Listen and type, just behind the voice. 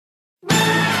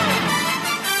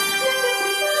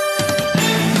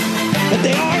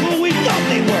They are who we thought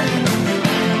they were.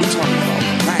 We're talking about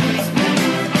Magnus.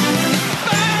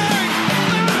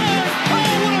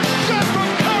 Oh, what a shot from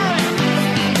Curry!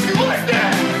 You like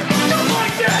that? Just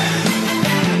like that!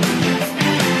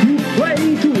 You play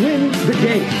to win the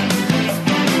game.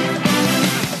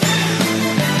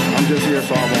 I'm just here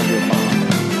so I won't get fined.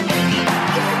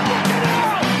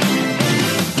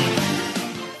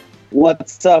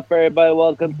 What's up, everybody?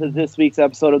 Welcome to this week's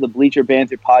episode of the Bleacher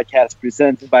Banter podcast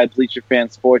presented by Bleacher Fan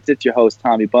Sports. It's your host,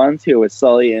 Tommy Buns, here with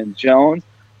Sully and Jones.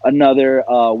 Another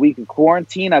week of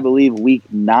quarantine, I believe week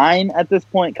 9 at this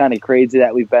point. Kind of crazy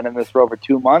that we've been in this for over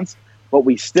 2 months, but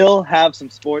we still have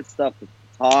some sports stuff to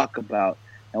talk about.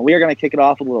 And we are going to kick it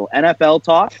off with a little NFL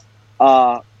talk.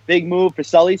 Big move for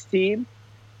Sully's team.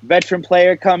 Veteran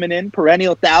player coming in,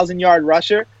 perennial 1,000-yard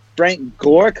rusher. Frank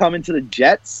Gore coming to the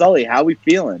Jets. Sully, how we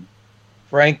feeling?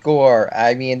 Frank Gore.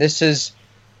 I mean, this is.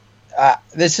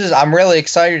 I'm really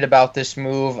excited about this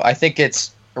move. I think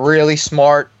it's really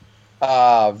smart.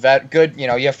 Good. You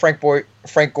know, yeah. Frank Gore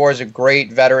is a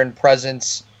great veteran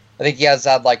presence. I think he has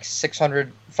had like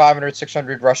 600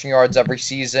 rushing yards every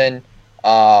season.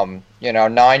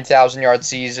 9,000-yard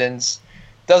seasons.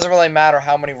 Doesn't really matter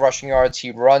how many rushing yards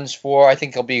he runs for. I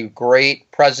think he'll be a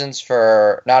great presence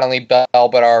for not only Bell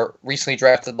but our recently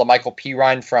drafted LaMichael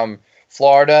Pirine from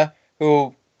Florida,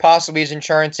 who possibly is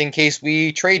insurance in case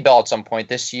we trade Bell at some point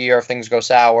this year if things go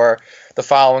sour. The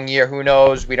following year, who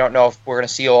knows? We don't know if we're going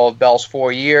to see all of Bell's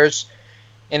 4 years.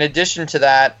 In addition to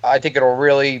that, I think it'll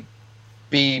really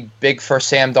be big for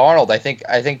Sam Darnold. I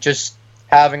think just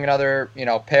having another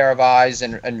pair of eyes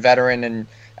and veteran, and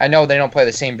I know they don't play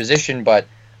the same position, but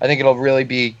I think it'll really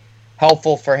be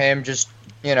helpful for him.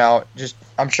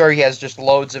 I'm sure he has just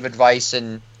loads of advice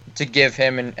and to give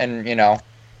him and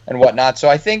whatnot. So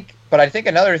I think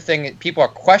another thing that people are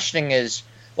questioning is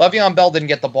Le'Veon Bell didn't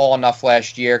get the ball enough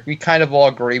last year. We kind of all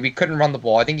agree. We couldn't run the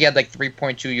ball. I think he had like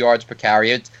 3.2 yards per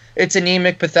carry. It's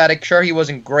anemic, pathetic. Sure, he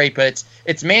wasn't great, but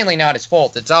it's mainly not his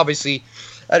fault. It's obviously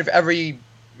every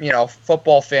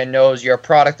football fan knows you're a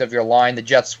product of your line. The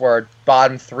Jets were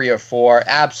bottom 3 or 4,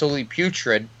 absolutely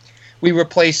putrid. We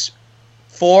replaced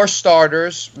 4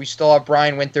 starters. We still have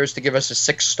Brian Winters to give us a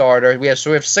 6th starter. We have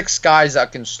 6 guys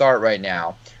that can start right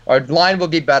now. Our line will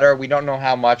be better. We don't know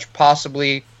how much.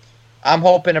 Possibly, I'm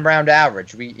hoping around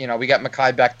average. We got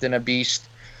Mekhi Becton, a beast.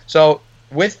 So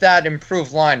with that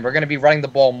improved line, we're going to be running the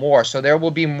ball more. So there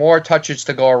will be more touches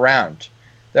to go around.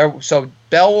 So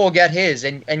Bell will get his,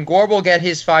 and Gore will get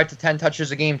his 5 to 10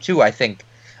 touches a game too, I think.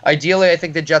 Ideally, I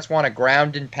think the Jets want to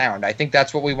ground and pound. I think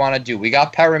that's what we want to do. We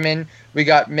got Perriman, we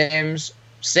got Mims.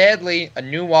 Sadly,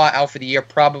 Anua out for the year.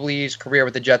 Probably his career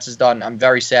with the Jets is done. I'm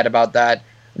very sad about that.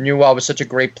 Anua was such a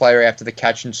great player after the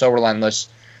catch and so relentless.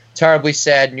 Terribly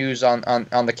sad news on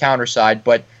the counter side,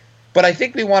 but I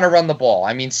think we want to run the ball.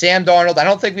 I mean, Sam Darnold, I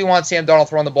don't think we want Sam Darnold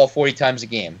to run the ball 40 times a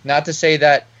game. Not to say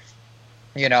that,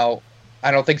 I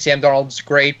don't think Sam Darnold's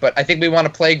great, but I think we want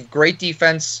to play great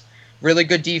defense, really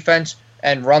good defense,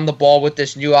 and run the ball with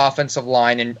this new offensive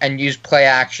line and use play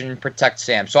action and protect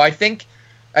Sam. So I think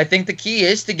the key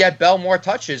is to get Bell more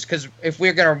touches, because if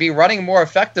we're going to be running more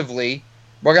effectively,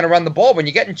 we're going to run the ball. When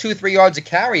you're getting 2-3 yards a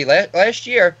carry last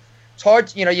year, it's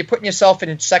hard. You're putting yourself in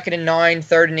 2nd and 9,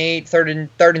 3rd and 8, 3rd and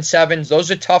 7s.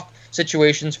 Those are tough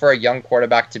situations for a young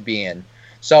quarterback to be in.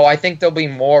 So I think there'll be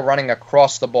more running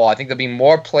across the ball. I think there'll be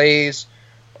more plays,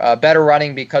 better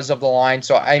running because of the line.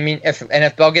 So I mean,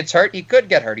 if Bell gets hurt, he could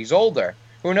get hurt. He's older.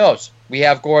 Who knows? We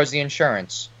have Gore as the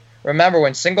insurance. Remember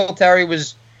when Singletary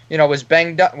was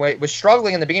banged up, was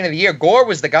struggling in the beginning of the year? Gore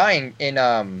was the guy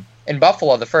in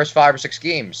Buffalo the first 5 or 6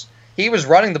 games. He was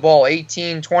running the ball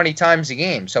 18, 20 times a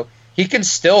game. So he can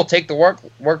still take the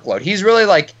workload. He's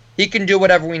really he can do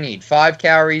whatever we need. 5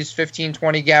 carries, 15,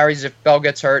 20 carries if Bell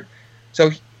gets hurt.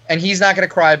 So, and he's not going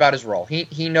to cry about his role.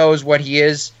 He knows what he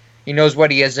is. He knows what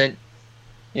he isn't.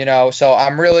 So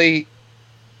I'm really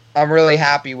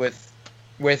happy with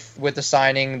the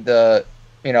signing, the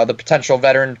potential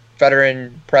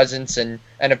veteran presence, and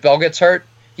if Bell gets hurt,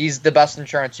 he's the best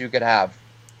insurance you could have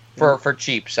for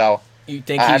cheap. So you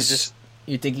think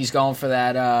he's going for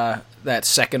that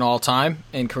second all time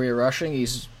in career rushing?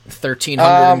 He's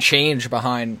 1,300 and change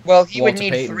behind. Well, he Walter would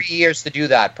need Payton. 3 years to do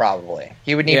that. Probably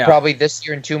he would need probably this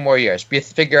year and 2 more years. You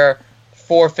figure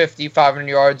 450, 500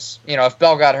 yards. If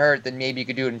Bell got hurt, then maybe you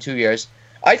could do it in 2 years.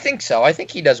 I think so. I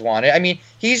think he does want it. I mean,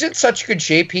 he's in such good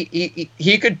shape.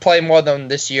 He could play more than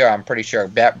this year, I'm pretty sure,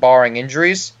 barring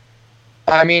injuries.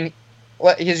 I mean,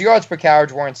 his yards per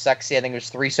carriage weren't sexy. I think it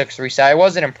was 3.6, 3.7. It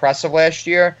wasn't impressive last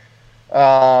year,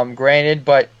 granted,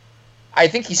 but I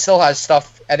think he still has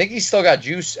stuff. I think he's still got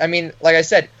juice. I mean, like I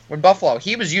said, when Buffalo,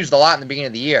 he was used a lot in the beginning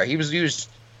of the year. He was used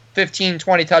 15,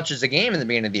 20 touches a game in the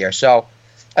beginning of the year. So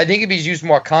I think if he's used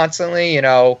more constantly,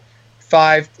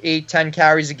 5, 8, 10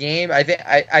 carries a game, I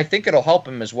think it'll help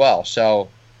him as well. So,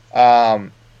 yeah,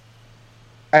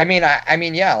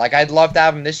 like I'd love to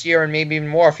have him this year and maybe even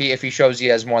more if he shows he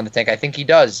has more in the tank. I think he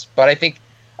does, but I think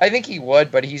he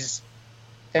would. But it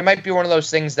might be one of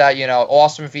those things that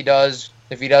awesome if he does.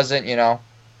 If he doesn't,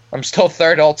 I'm still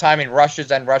third all time in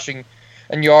rushes and rushing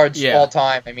and yards all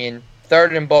time. I mean,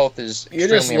 third in both is. You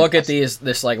just look at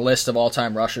this like list of all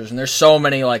time rushers, and there's so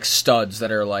many like studs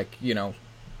that are like in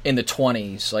the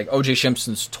 20s. Like O.J.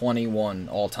 Simpson's 21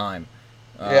 all time.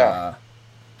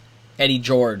 Eddie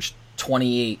George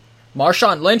 28.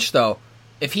 Marshawn Lynch though,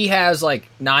 if he has like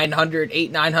 900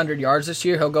 yards this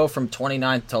year, he'll go from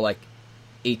 29th to like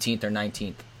 18th or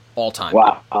 19th all time.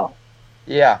 Wow.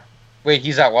 Yeah. Wait,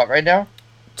 he's at what right now?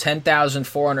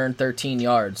 10,413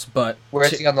 yards, but where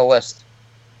is he on the list?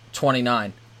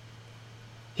 29.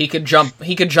 He could jump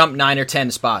 9 or 10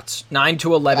 spots. 9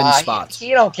 to 11 spots. He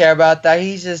don't care about that.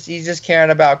 He's just caring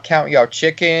about counting your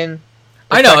chicken.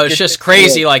 I know, it's just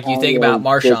crazy like you think about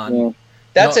Marshawn.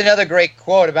 That's another great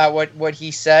quote about what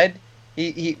he said.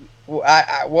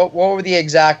 What were the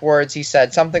exact words he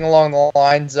said? Something along the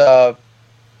lines of,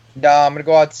 "No, I'm gonna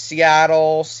go out to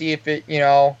Seattle, see if it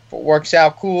works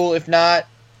out. Cool. If not,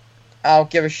 I don't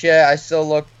give a shit. I still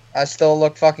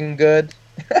look fucking good."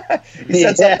 He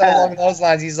said something along those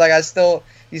lines. He's like,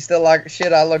 he's still like,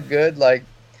 shit, I look good. Like,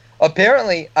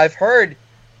 apparently, I've heard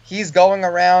he's going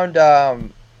around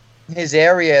his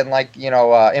area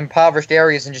and impoverished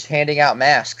areas and just handing out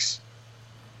masks.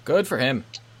 Good for him.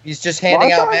 He's just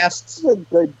handing out masks. He's a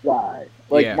good guy.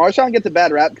 Marshawn gets a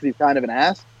bad rap because he's kind of an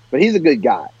ass, but he's a good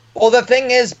guy. Well, the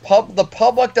thing is, the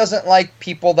public doesn't like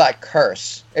people that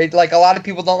curse. Like a lot of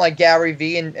people don't like Gary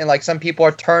Vee, and like some people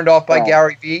are turned off by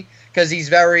Gary Vee because he's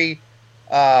very,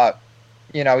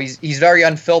 he's very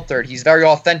unfiltered. He's very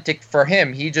authentic for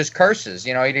him. He just curses.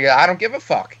 I don't give a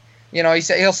fuck.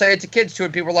 He'll say it to kids too,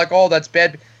 and people are like, "Oh, that's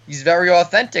bad." He's very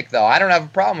authentic, though. I don't have a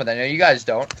problem with it. You guys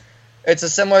don't. It's a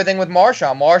similar thing with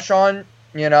Marshawn. Marshawn,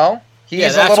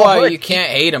 that's a little why you can't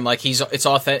hate him. Like it's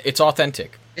authentic. It's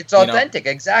authentic. It's authentic,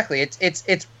 exactly.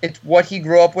 It's what he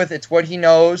grew up with. It's what he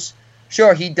knows.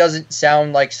 Sure, he doesn't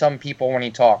sound like some people when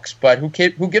he talks, but who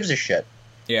gives a shit?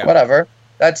 Yeah, whatever.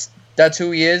 That's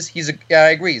who he is. I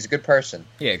agree. He's a good person.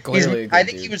 Yeah, clearly. I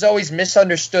think he was always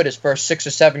misunderstood his first 6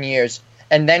 or 7 years,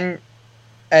 and then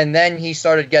he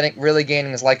started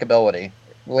gaining his likability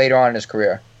later on in his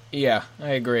career. Yeah, I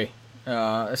agree.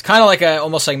 It's kind of like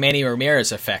almost like Manny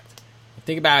Ramirez effect.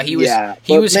 Think about it, he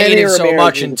was hated so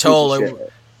much until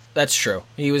that's true.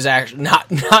 He was actually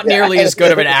not nearly as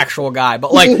good of an actual guy,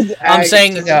 but like I'm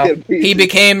saying, he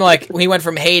became like he went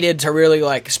from hated to really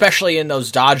like, especially in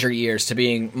those Dodger years, to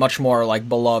being much more like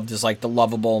beloved as like the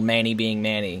lovable Manny being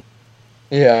Manny.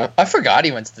 Yeah, I forgot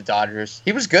he went to the Dodgers.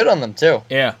 He was good on them too.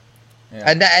 Yeah.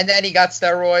 And then he got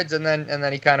steroids, and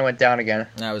then he kind of went down again.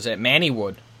 That was it. Manny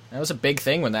Wood. That was a big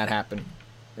thing when that happened.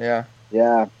 Yeah.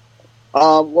 Yeah.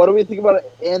 What do we think about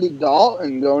Andy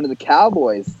Dalton going to the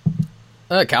Cowboys?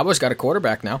 Cowboys got a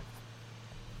quarterback now.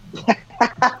 The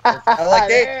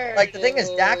thing is,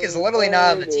 Dak is literally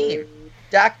not on the team.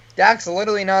 Dak's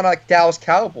literally not a Dallas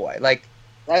Cowboy. Like,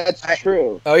 that's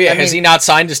true. Oh yeah, has he not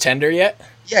signed his tender yet?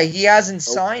 Yeah, he hasn't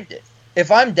signed it.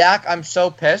 If I'm Dak, I'm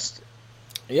so pissed.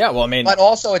 Yeah, well, I mean, but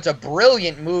also it's a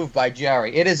brilliant move by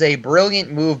Jerry. It is a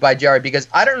brilliant move by Jerry because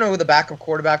I don't know who the backup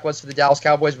quarterback was for the Dallas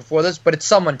Cowboys before this, but it's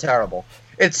someone terrible.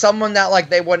 It's someone that like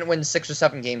they wouldn't win 6 or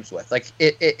 7 games with. Like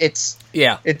it's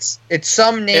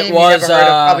some name it was, you never heard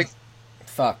of. Probably.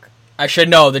 Fuck, I should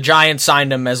know. The Giants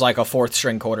signed him as like a 4th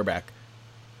string quarterback.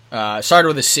 Started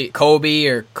with a C, Kobe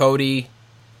or Cody.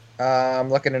 I'm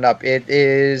looking it up. It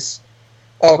is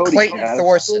Clayton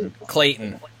Thorson.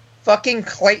 Clayton. Fucking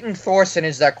Clayton Thorson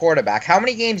is that quarterback. How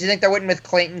many games do you think they're winning with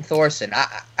Clayton Thorson?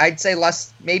 I'd say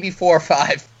less, maybe 4 or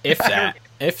 5. If that.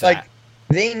 Like,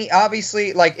 they need,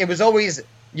 obviously, like, it was always,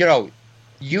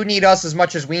 you need us as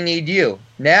much as we need you.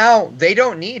 Now, they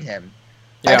don't need him.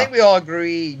 Yeah. I think we all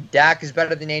agree Dak is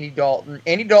better than Andy Dalton.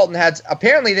 Andy Dalton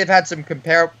apparently they've had some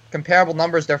comparable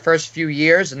numbers their first few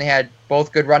years, and they had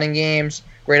both good running games,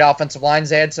 great offensive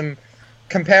lines. They had some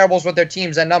comparables with their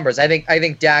teams and numbers. I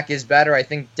think Dak is better. I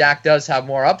think Dak does have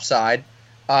more upside.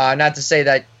 Not to say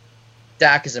that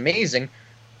Dak is amazing,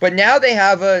 but now they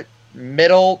have a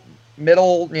middle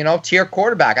middle, tier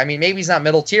quarterback. I mean, maybe he's not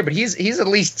middle tier, but he's at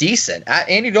least decent.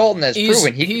 Andy Dalton has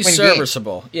proven he's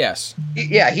serviceable. Games.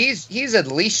 Yes. He's at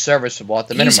least serviceable at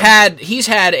the minimum. He's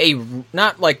had a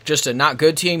not like just a not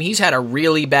good team. He's had a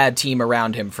really bad team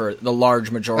around him for the large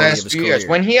majority of his career. Years.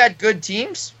 When he had good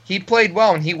teams, he played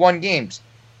well and he won games.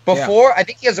 Before, I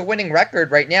think he has a winning record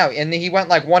right now, and he went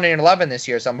like 1-11 this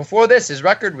year. So before this, his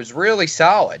record was really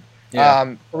solid,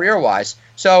 career-wise.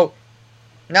 So,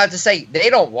 not to say they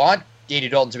don't want Andy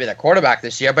Dalton to be their quarterback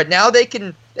this year, but now they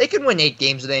can win 8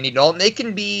 games with Andy Dalton. They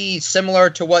can be similar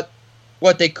to what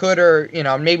they could, or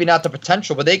maybe not the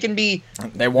potential, but they can be.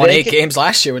 They won 8 games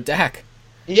last year with Dak.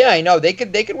 Yeah, I know they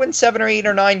could win 7 or 8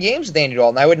 or 9 games with Andy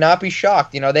Dalton. I would not be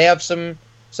shocked. They have some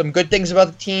good things about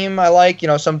the team I like.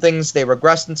 Some things they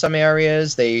regressed in some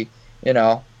areas.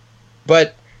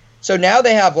 But so now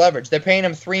they have leverage. They're paying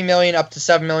him $3 million up to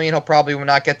 $7 million. He'll probably will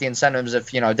not get the incentives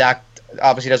if Dak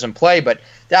obviously doesn't play. But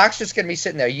Dak's just gonna be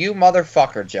sitting there. You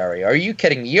motherfucker, Jerry. Are you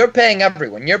kidding me? You're paying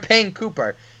everyone. You're paying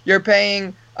Cooper. You're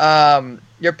paying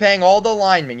all the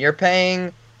linemen. You're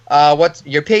paying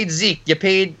you paid Zeke. You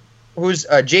paid who's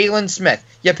Jalen Smith.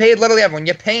 You paid literally everyone.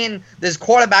 You're paying this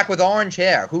quarterback with orange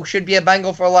hair who should be a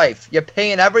Bengal for life. You're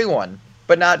paying everyone,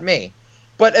 but not me.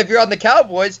 But if you're on the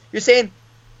Cowboys, you're saying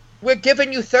we're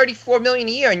giving you $34 million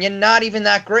a year, and you're not even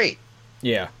that great.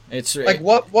 Yeah, it's like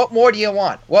what more do you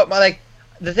want?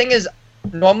 The thing is,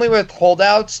 normally with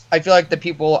holdouts, I feel like the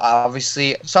people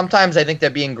obviously sometimes I think they're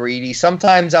being greedy.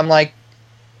 Sometimes I'm like,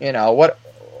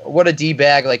 what a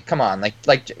d-bag. Like, come on,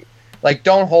 like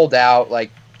don't hold out.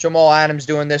 Like Jamal Adams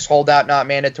doing this holdout not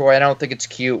mandatory. I don't think it's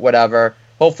cute. Whatever.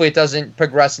 Hopefully it doesn't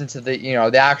progress into the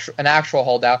an actual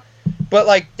holdout. But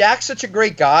like Dak's such a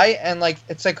great guy, and like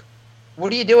it's like,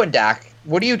 what are you doing, Dak?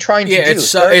 What are you trying to do?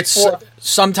 It's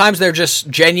sometimes they're just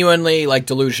genuinely like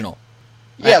delusional.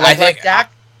 Yeah, like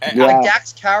Dak. Like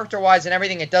Dak's character-wise and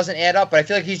everything, it doesn't add up. But I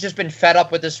feel like he's just been fed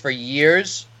up with this for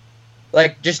years,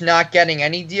 like just not getting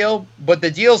any deal. But the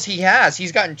deals he has,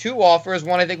 he's gotten 2 offers.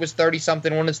 One I think was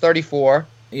 30-something. One is 34.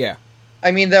 Yeah,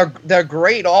 I mean they're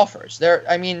great offers.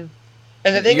 And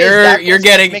the thing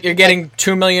you're getting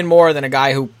 $2 million more than a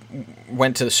guy who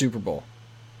went to the Super Bowl.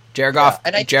 Jared Goff,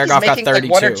 and I think Jared Goff got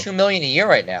 32. Like $1 or $2 million a year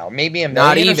right now, maybe $1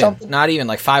 million or something. Not even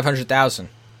like 500,000.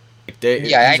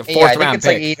 He's a fourth round it's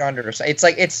pick. Like 800 or something. It's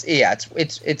like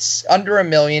it's under $1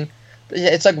 million.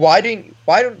 It's like why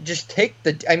don't just take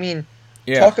the? I mean,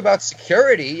 talk about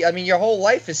security. I mean, your whole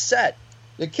life is set.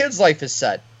 Your kid's life is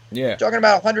set. Yeah, you're talking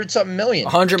about $100-something million.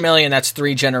 $100 million. That's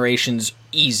 3 generations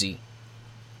easy.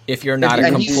 If you're not a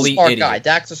complete he's a smart idiot, guy.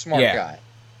 Dak's a smart guy.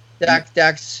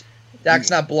 Dak's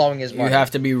not blowing his money. You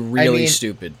have to be really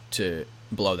stupid to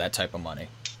blow that type of money.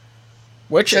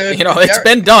 Which it's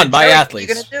been done by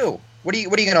athletes. What are you gonna do? What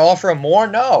are you gonna offer him more?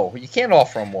 No, you can't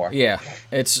offer him more. Yeah,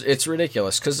 it's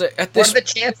ridiculous because at What this. are the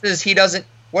chances he doesn't?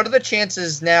 What are the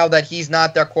chances now that he's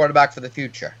not their quarterback for the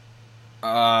future?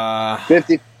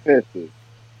 50-50.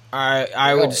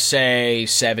 I would say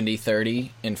 70-30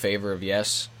 in favor of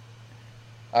yes.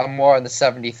 I'm more on the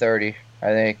 70-30, I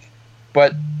think.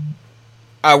 But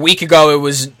a week ago it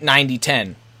was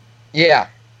 90-10. Yeah.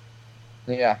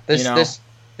 This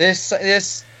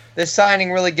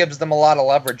signing really gives them a lot of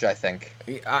leverage, I think.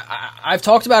 I've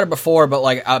talked about it before, but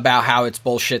like about how it's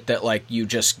bullshit that like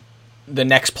the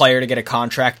next player to get a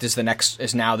contract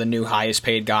is now the new highest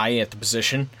paid guy at the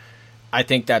position. I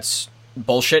think that's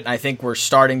bullshit. I think we're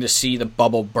starting to see the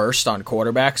bubble burst on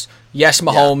quarterbacks. Yes,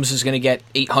 Mahomes is going to get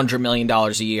 $800 million a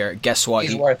year. Guess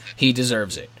what? He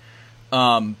deserves it.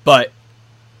 But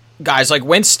guys like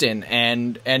Winston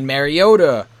and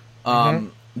Mariota,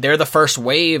 they're the first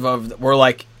wave of. We're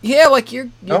like, you're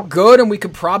good, and we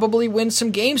could probably win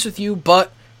some games with you,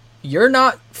 but you're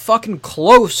not fucking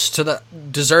close to the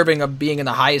deserving of being in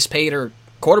the highest paid or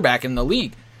quarterback in the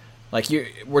league. Like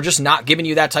we're just not giving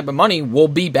you that type of money. We'll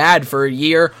be bad for a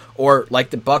year, or like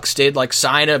the Bucks did, like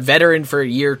sign a veteran for a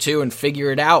year or two and figure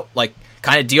it out. Like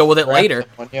kind of deal with it later.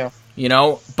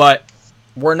 But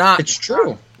we're not. It's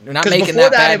true. We're not making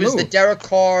that bad move. It was the Derek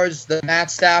Carrs, the Matt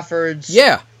Staffords.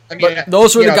 Yeah, I mean, but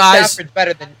those were the guys. Stafford's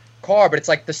better than Carr, but it's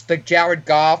like the Jared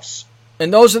Goffs.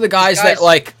 And those are the guys that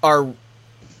like are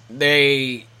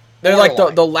they're like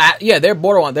the last. Yeah, they're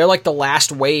borderline. They're like the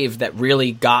last wave that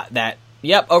really got that.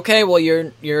 Yep. Okay. Well,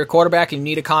 you're a quarterback and you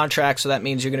need a contract, so that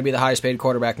means you're going to be the highest paid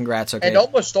quarterback. Congrats. Okay. And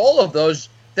almost all of those,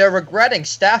 they're regretting.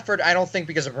 Stafford, I don't think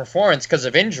because of performance, because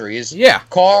of injuries. Yeah.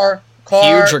 Carr,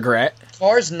 huge regret.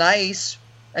 Carr's nice,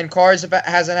 and Carr's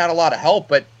hasn't had a lot of help,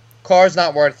 but Carr's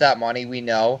not worth that money. We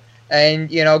know. And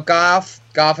Goff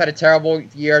had a terrible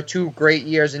year, 2 great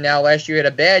years, and now last year he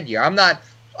had a bad year. I'm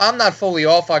I'm not fully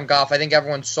off on Goff. I think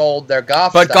everyone sold their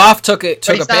Goff. But stuff. Goff took a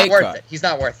pay cut. He's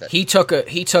not worth it. He took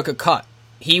a cut.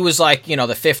 He was like, the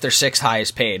 5th or 6th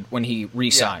highest paid when he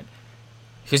re-signed.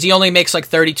 Because he only makes like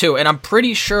 32, and I'm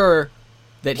pretty sure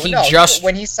that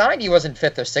when he signed, he wasn't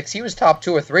 5th or 6th. He was top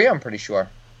 2 or 3. I'm pretty sure.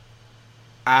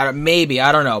 Maybe,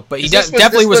 I don't know, but he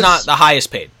definitely was not the highest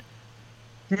paid.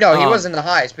 No, he wasn't the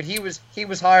highest, but he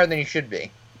was higher than he should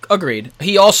be. Agreed.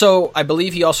 I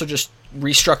believe he also just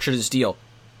restructured his deal,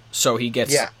 so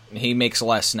he makes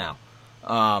less now.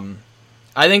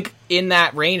 I think in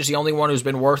that range, the only one who's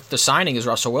been worth the signing is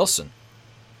Russell Wilson,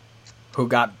 who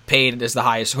got paid as the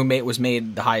highest, was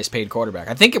made the highest paid quarterback.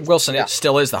 I think Wilson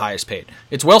still is the highest paid.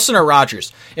 It's Wilson or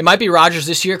Rodgers. It might be Rodgers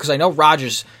this year because I know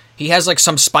Rodgers. He has like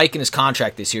some spike in his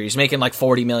contract this year. He's making like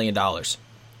 $40 million.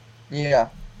 Yeah.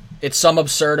 It's some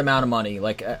absurd amount of money.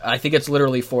 Like I think it's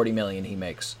literally $40 million he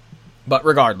makes. But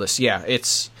regardless, I'm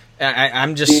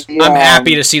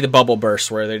happy to see the bubble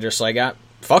burst where they're just like,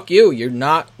 fuck you, you're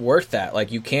not worth that.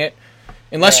 Like you can't,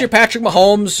 unless you're Patrick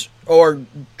Mahomes or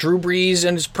Drew Brees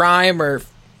in his prime or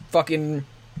fucking,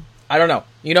 I don't know.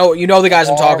 You know the guys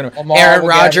I'm talking about. Aaron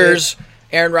Rodgers.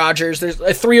 There's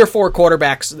 3 or 4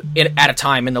 quarterbacks at a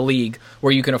time in the league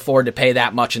where you can afford to pay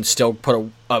that much and still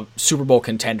put a Super Bowl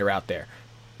contender out there.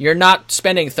 You're not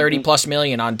spending $30+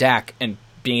 million on Dak and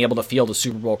being able to field a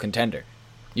Super Bowl contender.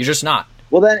 You're just not.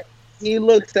 Well, then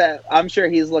I'm sure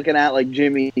he's looking at like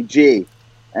Jimmy G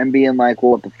and being like,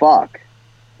 well, what the fuck?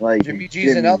 Like Jimmy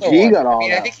G's another one.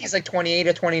 I think he's like 28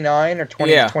 or 29 or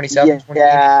 20, 27, 28.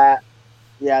 Yeah,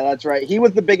 that's right. He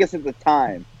was the biggest at the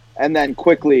time. And then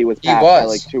quickly was passed by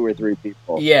like 2 or 3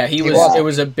 people. Yeah, he was. It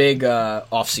was a big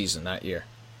offseason that year.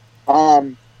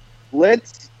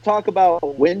 Let's talk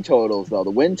about win totals, though.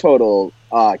 The win total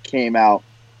came out.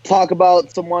 Talk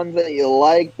about some ones that you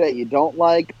like, that you don't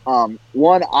like.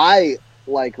 One I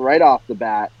like right off the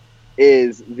bat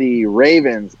is the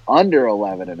Ravens under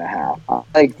 11.5. I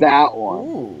like that one.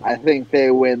 Ooh. I think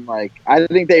they win I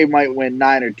think they might win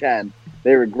 9 or 10.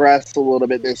 They regressed a little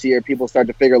bit this year. People start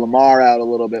to figure Lamar out a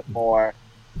little bit more.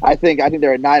 I think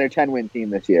they're a 9 or 10 win team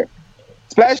this year,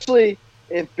 especially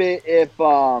if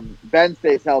Ben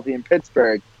stays healthy in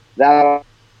Pittsburgh. That'll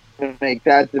make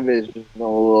that division a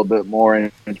little bit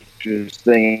more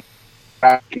interesting.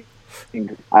 I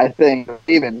think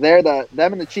even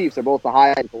them and the Chiefs are both the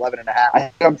highest 11.5. I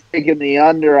think I'm taking the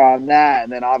under on that,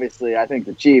 and then obviously I think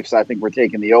the Chiefs. I think we're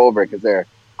taking the over because they're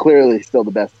clearly still the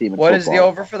best team in football. What is the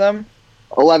over for them?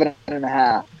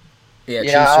 11.5. Yeah,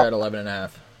 Chiefs are at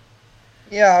 11.5.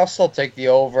 Yeah, I'll still take the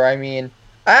over. I mean,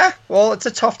 well, it's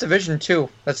a tough division too.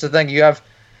 That's the thing.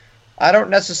 I don't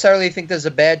necessarily think there's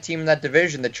a bad team in that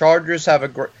division. The Chargers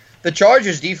the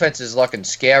Chargers defense is looking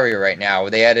scary right now.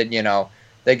 They added,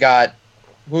 they got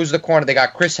who's the corner? They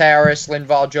got Chris Harris,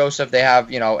 Linval Joseph. They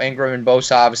have, Ingram and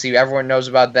Bosa. Obviously, everyone knows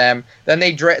about them. Then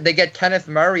they get Kenneth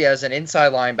Murray as an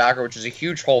inside linebacker, which is a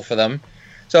huge hole for them.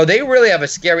 So they really have a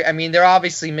scary. I mean, they're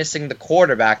obviously missing the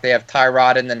quarterback. They have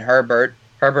Tyrod and then Herbert.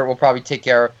 Herbert will probably take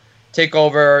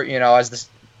over, as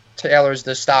Taylor's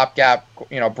the stopgap,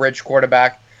 bridge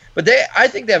quarterback. But I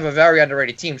think they have a very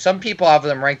underrated team. Some people have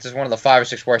them ranked as one of the 5 or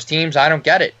 6 worst teams. I don't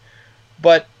get it,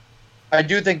 but I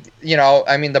do think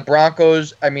the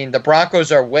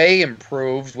Broncos are way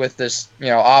improved with this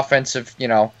offensive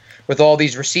with all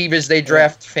these receivers they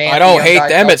draft. I don't hate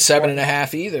them at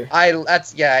 7.5 either. I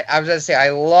was gonna say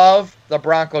I love the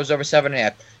Broncos over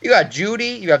 7.5. You got Judy,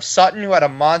 you have Sutton who had a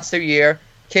monster year,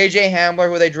 KJ Hamler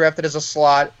who they drafted as a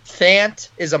slot. Fant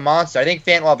is a monster. I think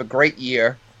Fant will have a great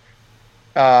year.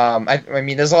 I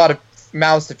mean, there's a lot of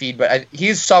mouths to feed, but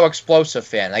he's so explosive,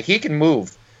 Fant. Like he can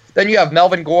move. Then you have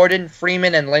Melvin Gordon,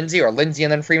 Freeman, and Lindsey, or Lindsey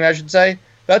and then Freeman, I should say.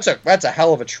 That's a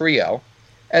hell of a trio.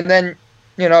 And then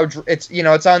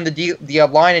it's on the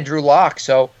line of Drew Lock.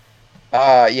 So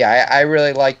I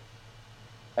really like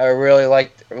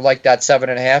that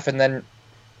 7.5. And then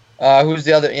who's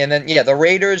the other? And then the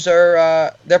Raiders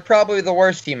are they're probably the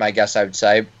worst team, I guess I would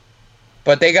say.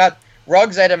 But they got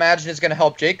Ruggs. I'd imagine is going to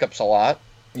help Jacobs a lot.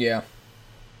 Yeah.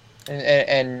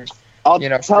 And I'll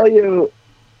tell you.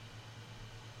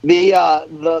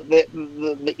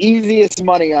 The easiest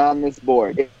money on this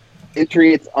board,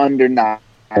 Patriots under 9.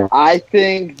 I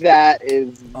think that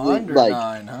is under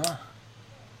 9,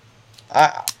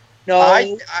 huh?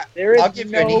 There is I'll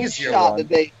give you an easier shot one. that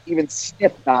they even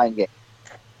sniff 9 games.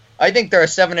 I think they're a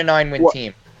 7-9 win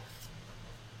team.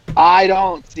 I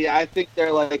don't see. I think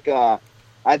they're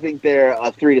I think they're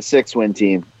a 3-6 win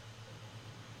team.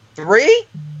 3?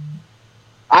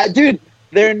 Dude.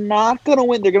 They're not going to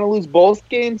win. They're going to lose both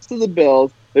games to the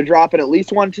Bills. They're dropping at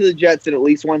least one to the Jets and at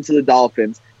least one to the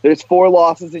Dolphins. There's 4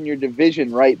 losses in your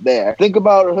division right there. Think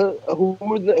about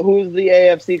who's the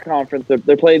AFC conference.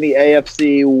 They're playing the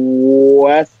AFC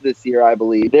West this year, I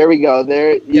believe. There we go.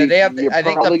 They have. I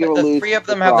think the 3 of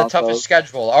them have the toughest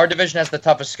schedule. Our division has the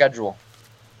toughest schedule.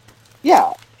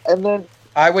 Yeah, and then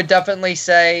I would definitely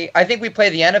say I think we play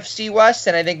the NFC West,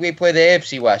 and I think we play the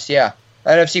AFC West. Yeah,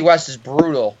 the NFC West is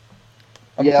brutal.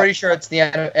 I'm pretty sure it's the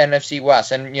NFC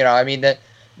West, and I mean that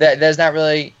there's not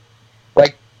really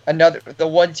like the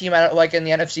one team I don't like in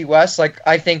the NFC West. Like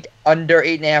I think under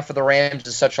 8.5 for the Rams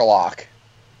is such a lock.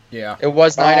 Yeah, it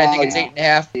was 9. I think it's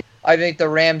 8.5. I think the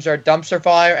Rams are dumpster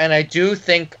fire, and I do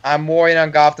think I'm more in on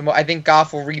Goff. I think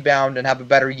Goff will rebound and have a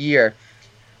better year,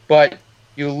 but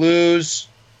you lose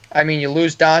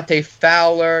Dante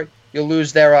Fowler. You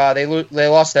lose their they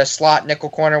lost their slot nickel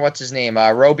corner. What's his name?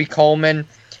 Roby Coleman.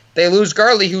 They lose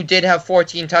Gurley, who did have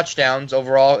 14 touchdowns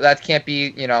overall. That can't be,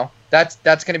 that's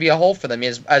going to be a hole for them.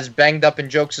 As banged up in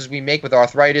jokes as we make with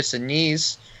arthritis and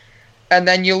knees, and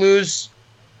then you lose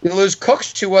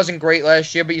Cooks, who wasn't great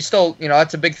last year, but you still,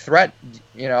 that's a big threat.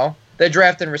 They're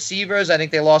drafting receivers. I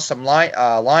think they lost some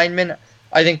linemen.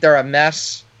 I think they're a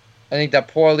mess. I think they're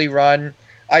poorly run.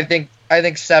 I think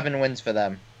 7 wins for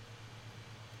them.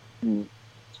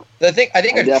 I think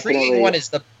a intriguing one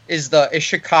is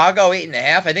Chicago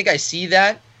 8.5. I think I see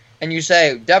that, and you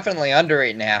say definitely under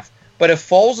 8.5. But if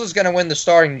Foles is going to win the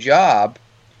starting job,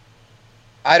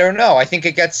 I don't know. I think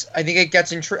it gets. I think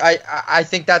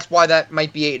that's why that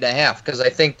might be 8.5, because I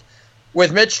think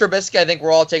with Mitch Trubisky, I think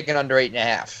we're all taking under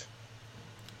 8.5.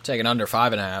 Taking under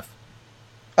 5.5.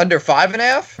 Under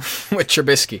 5.5 with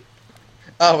Trubisky.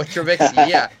 Oh, with Trubisky,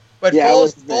 yeah. But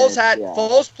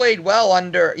Foles played well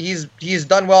under. He's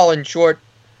done well in short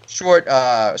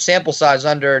sample size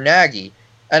under Nagy,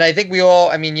 and I think we all.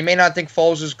 I mean, you may not think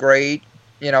Foles is great,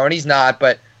 and he's not,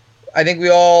 but I think we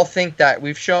all think that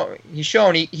he's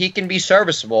shown he can be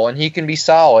serviceable and he can be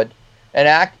solid,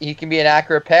 and he can be an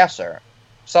accurate passer,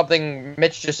 something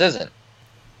Mitch just isn't.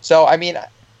 So I mean,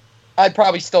 I'd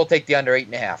probably still take the under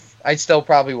 8.5. I still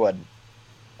probably would.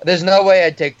 There's no way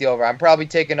I'd take the over. I'm probably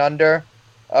taking under.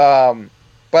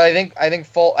 But I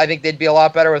think they'd be a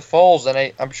lot better with Foles,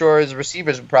 and I'm sure his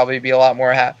receivers would probably be a lot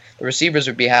more the receivers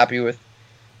would be happy with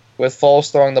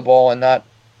Foles throwing the ball and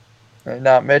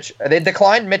not Mitch. They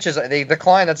declined Mitch's.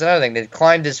 That's another thing. They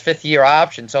declined his 5th-year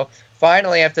option. So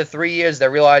finally, after 3 years,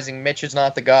 they're realizing Mitch is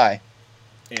not the guy.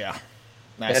 Yeah.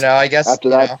 Nice. I guess after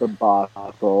that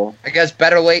debacle. I guess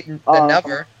better late than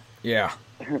never. Yeah.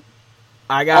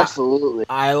 Absolutely.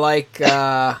 I like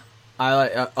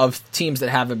of teams that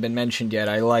haven't been mentioned yet.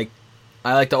 I like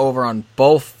the over on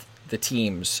both the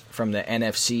teams from the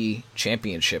NFC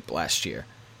Championship last year,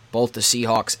 both the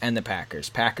Seahawks and the Packers.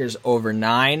 Packers over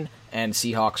 9 and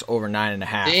Seahawks over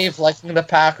 9.5. Dave liking the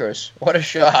Packers. What a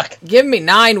shock! Give me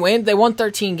 9 wins. They won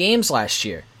 13 games last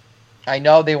year. I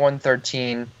know they won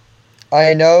 13.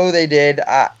 I know they did.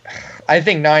 I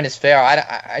think 9 is fair.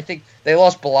 I think they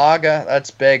lost Balaga.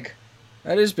 That's big.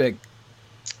 That is big.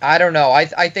 I don't know.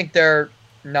 I think they're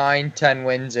 9-10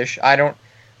 wins-ish. I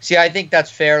think that's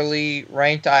fairly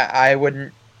ranked. I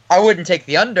wouldn't take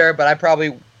the under, but I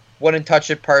probably wouldn't touch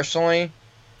it personally.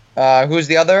 Who's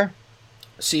the other?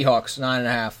 Seahawks,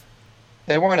 9.5.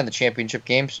 They weren't in the championship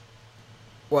games.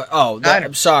 What? Oh,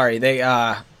 I'm sorry. They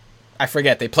I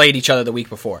forget. They played each other the week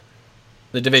before.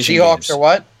 The division Seahawks games. are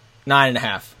what?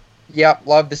 9.5. Yep,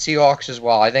 love the Seahawks as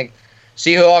well. I think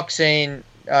Seahawks and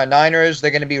Niners,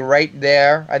 they're going to be right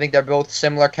there. I think they're both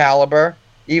similar caliber.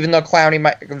 Even though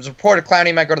it was reported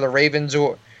Clowney might go to the Ravens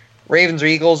or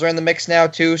Eagles are in the mix now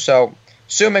too. So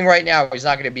assuming right now he's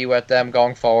not going to be with them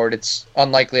going forward, it's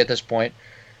unlikely at this point.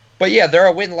 But yeah, they're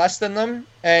a win less than them,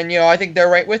 and I think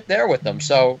they're there with them.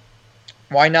 So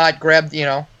why not grab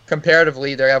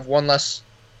comparatively they have one less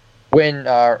win,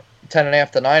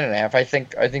 10.5 to 9.5.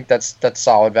 I think that's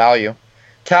solid value.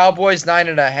 Cowboys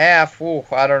 9.5. Ooh,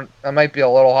 that might be a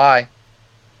little high.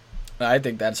 I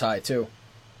think that's high too.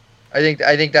 I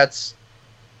think that's.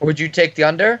 Would you take the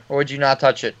under or would you not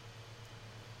touch it?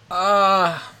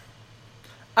 I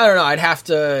don't know. I'd have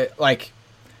to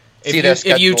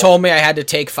if you told me I had to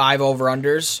take 5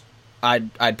 over-unders,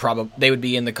 I'd probably they would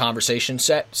be in the conversation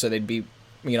set, so they'd be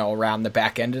around the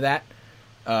back end of that.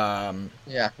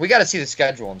 Yeah, we got to see the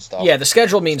schedule and stuff. Yeah, the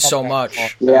schedule means so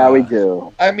much. Yeah, we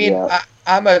do. I mean, yeah.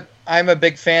 I'm a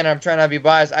big fan. I'm trying not to be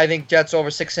biased. I think Jets over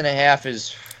 6.5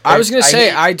 is. I was gonna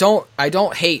say I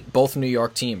don't hate both New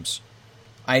York teams.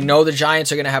 I know the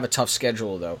Giants are gonna have a tough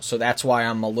schedule though, so that's why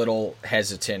I'm a little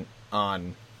hesitant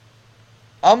on.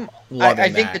 I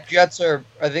think the Jets are.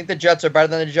 I think the Jets are better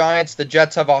than the Giants. The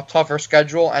Jets have a tougher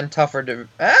schedule and tougher.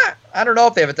 I don't know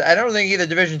if they have. I don't think either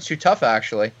division's too tough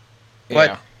actually.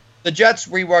 But the Jets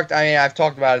reworked. I mean, I've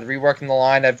talked about it. Reworking the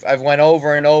line. I've went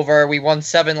over and over. We won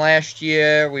 7 last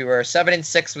year. We were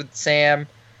 7-6 with Sam.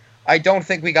 I don't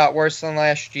think we got worse than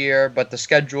last year, but the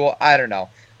schedule, I don't know.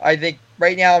 I think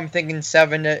right now I'm thinking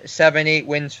 7, 8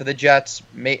 wins for the Jets.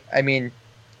 I mean,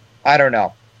 I don't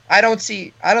know. I don't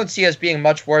see us being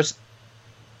much worse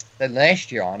than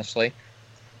last year, honestly.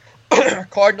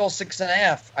 Cardinals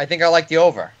 6.5. I think I like the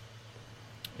over.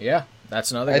 Yeah,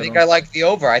 that's another. I think I like the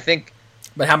over.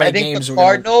 But how many I think games? The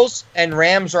Cardinals and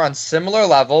Rams are on similar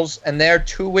levels, and they're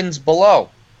 2 wins below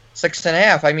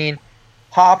 6.5. I mean,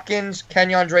 Hopkins,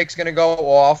 Kenyon Drake's going to go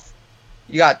off.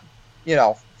 You got,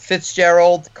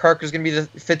 Fitzgerald. Kirk is going to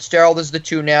be Fitzgerald is the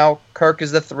 2 now. Kirk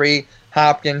is the 3.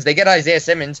 Hopkins. They get Isaiah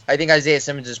Simmons. I think Isaiah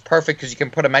Simmons is perfect because you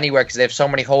can put him anywhere because they have so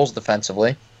many holes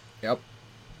defensively. Yep.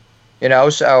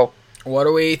 So. What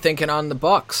are we thinking on the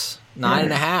Bucks?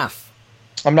 9.5.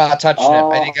 I'm not touching it.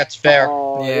 I think that's fair.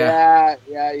 Yeah,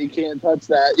 you can't touch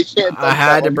that. You can't. Touch I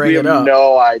had to bring it up.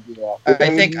 No idea. I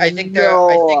think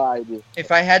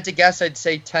if I had to guess, I'd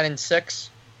say 10-6.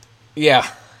 Yeah.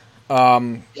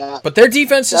 But their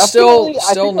defense is still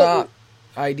not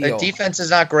ideal. Their defense is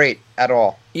not great at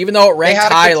all. Even though it ranked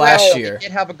high last year. They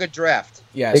did have a good draft.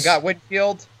 Yes. They got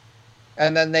Whitfield,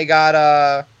 and then they got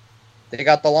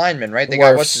the lineman, right? They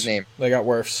got what's his name? They got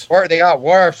Wirfs. Or they got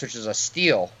Wirfs, which is a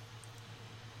steal.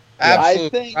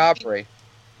 Absolute robbery.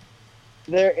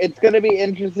 It's going to be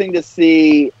interesting to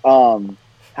see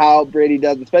how Brady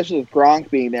does, especially with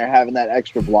Gronk being there, having that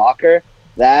extra blocker.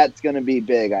 That's going to be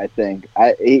big, I think.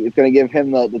 It's going to give him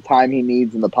the time he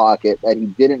needs in the pocket that he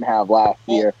didn't have last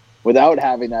year without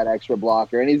having that extra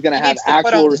blocker. And he's going to have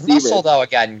actual receivers. Muscle, though,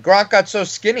 again. Gronk got so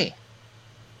skinny.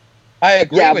 I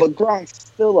agree but Gronk's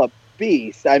still a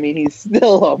beast. I mean, he's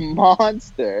still a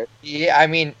monster. Yeah, I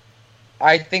mean,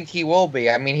 I think he will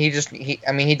be. I mean, he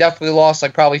definitely lost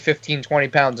like probably 15, 20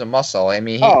 pounds of muscle. I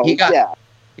mean,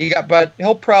 but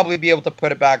he'll probably be able to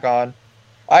put it back on.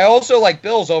 I also like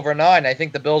Bills over 9. I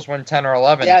think the Bills win 10 or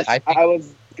 11. Yes, I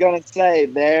was gonna say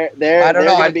they're. I don't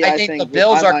know. I think the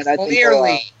Bills are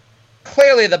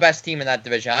clearly the best team in that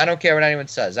division. I don't care what anyone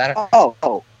says.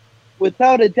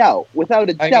 Without a doubt,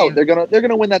 they're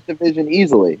gonna win that division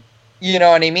easily. You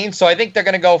know what I mean? So I think they're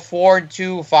going to go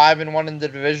 4-2, 5-1 in the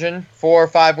division. 4 or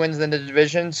 5 wins in the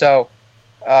division. So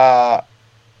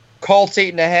Colts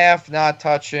 8.5, not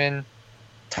touching.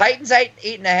 Titans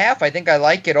 8.5. I think I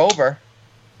like it over.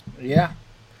 Yeah.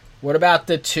 What about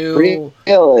the two?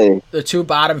 Really? The 2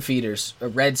 bottom feeders, the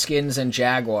Redskins and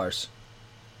Jaguars.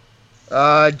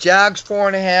 Jags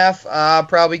 4.5.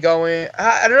 Probably going.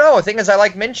 I don't know. The thing is, I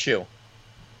like Minshew.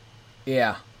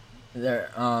 Yeah.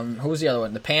 Who was the other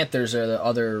one? The Panthers are the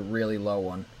other really low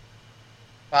one.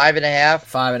 5.5.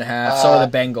 5.5. So are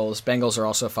the Bengals. Bengals are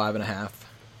also 5.5.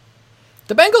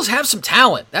 The Bengals have some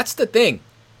talent. That's the thing.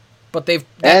 But that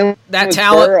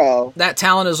talent. Burrow. That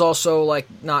talent is also like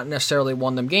not necessarily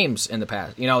won them games in the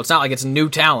past. It's not like it's new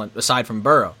talent aside from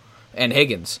Burrow and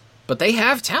Higgins. But they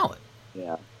have talent.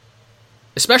 Yeah.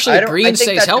 Especially if Green stays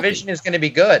healthy. I think that division is going to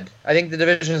be good. I think the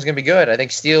division is going to be good. I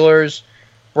think Steelers.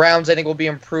 Browns, I think, will be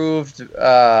improved.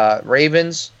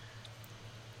 Ravens.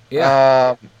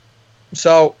 Yeah.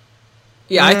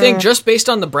 Yeah, I think just based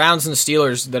on the Browns and the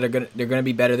Steelers they're going to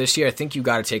be better this year. I think you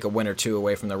got to take a win or 2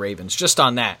 away from the Ravens. Just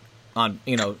on that,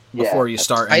 before you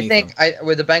start anything. I think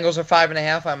with the Bengals are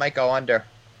 5.5, I might go under.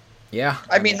 Yeah.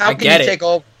 I mean, how can you take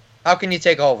over? How can you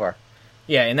take over?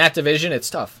 Yeah, in that division, it's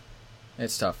tough.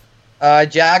 Jags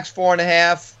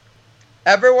 4.5.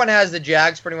 Everyone has the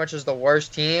Jags pretty much as the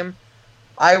worst team.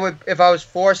 If I was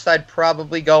forced, I'd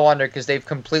probably go under because they've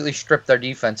completely stripped their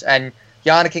defense. And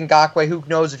Yannick Ngakoue, who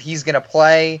knows if he's going to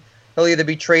play? He'll either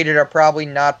be traded or probably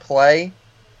not play.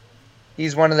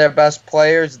 He's one of their best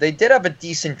players. They did have a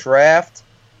decent draft.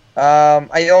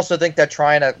 I also think they're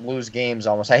trying to lose games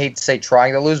almost. I hate to say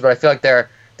trying to lose, but I feel like they're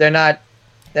not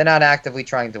actively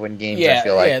trying to win games. Yeah, I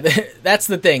feel like. Yeah, that's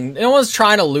the thing. No one's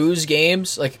trying to lose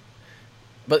games.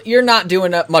 But you're not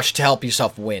doing that much to help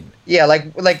yourself win. Yeah,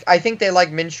 like I think they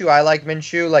like Minshew. I like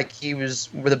Minshew. Like he was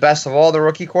the best of all the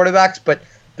rookie quarterbacks. But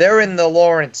they're in the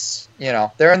Lawrence,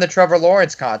 they're in the Trevor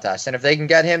Lawrence contest. And if they can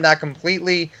get him that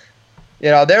completely,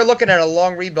 they're looking at a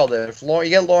long rebuild. If you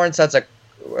get Lawrence, that's a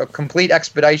complete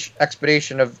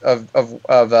expedition of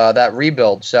that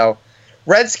rebuild. So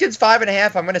Redskins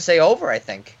 5.5. I'm going to say over. I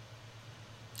think.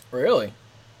 Really?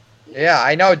 Yeah,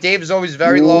 I know. Dave is always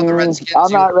very low on the Redskins.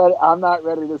 I'm not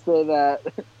ready to say that.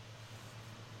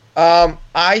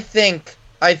 I think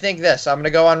this. I'm going to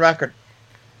go on record.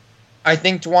 I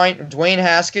think Dwayne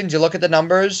Haskins. You look at the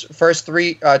numbers. First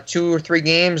 2 or 3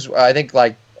 games. I think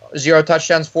like 0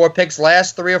 touchdowns, 4 picks.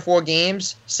 Last 3 or 4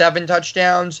 games, 7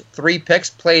 touchdowns, 3 picks.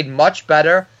 Played much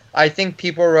better. I think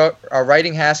people are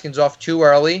writing Haskins off too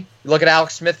early. Look at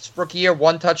Alex Smith's rookie year,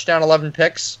 1 touchdown, 11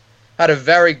 picks. Had a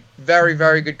very, very,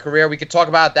 very good career. We could talk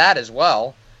about that as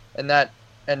well. I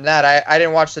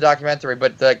didn't watch the documentary,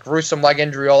 but the gruesome leg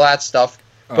injury, all that stuff.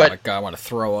 But my God, I want to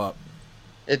throw up.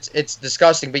 It's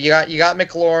disgusting. But you got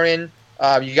McLaurin.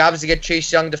 You obviously get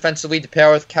Chase Young defensively to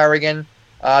pair with Kerrigan.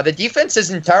 The defense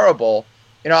isn't terrible.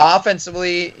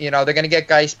 Offensively, they're going to get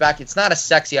guys back. It's not a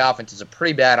sexy offense. It's a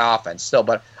pretty bad offense still.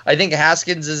 But I think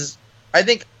Haskins is – I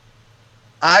think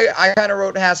I kind of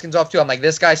wrote Haskins off too. I'm like,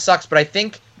 this guy sucks. But I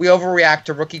think we overreact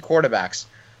to rookie quarterbacks.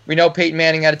 We know Peyton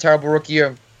Manning had a terrible rookie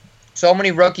year. So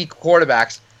many rookie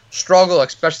quarterbacks struggle,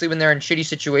 especially when they're in shitty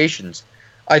situations.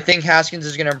 I think Haskins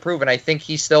is going to improve, and I think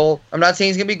he's still – I'm not saying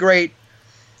he's going to be great.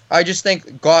 I just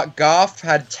think Goff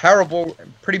had terrible,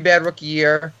 pretty bad rookie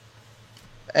year.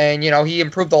 And he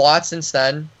improved a lot since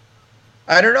then.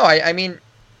 I don't know. I mean,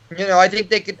 I think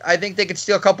they could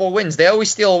steal a couple of wins. They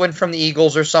always steal a win from the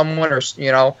Eagles or someone, or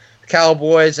the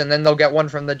Cowboys, and then they'll get one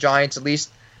from the Giants at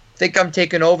least. I think I'm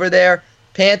taking over there.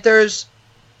 Panthers.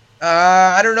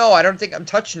 I don't know. I don't think I'm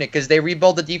touching it because they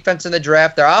rebuild the defense in the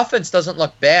draft. Their offense doesn't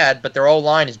look bad, but their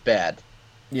O-line is bad.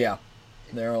 Yeah,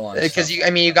 their O-line. Because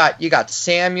you got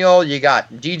Samuel, you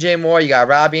got DJ Moore, you got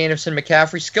Robbie Anderson,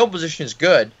 McCaffrey. Skill position is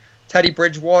good. Teddy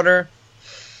Bridgewater.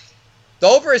 The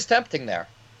over is tempting there.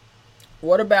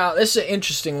 What about, this is an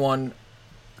interesting one,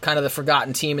 kind of the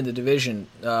forgotten team in the division,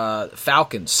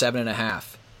 Falcons,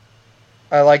 7.5.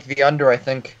 I like the under, I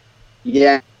think.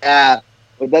 Yeah,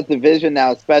 with that division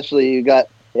now, especially you got.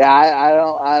 Yeah, I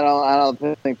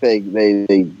don't think they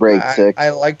break 6. I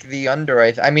like the under.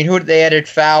 I mean, they added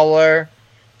Fowler.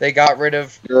 They got rid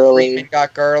of Gurley. Freeman,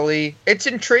 got Gurley. It's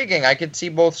intriguing. I can see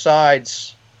both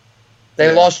sides.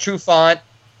 They lost Trufant.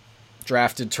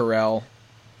 Drafted Terrell,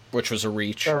 which was a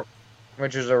reach.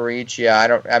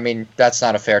 Yeah. I mean, that's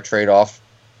not a fair trade-off.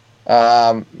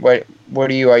 What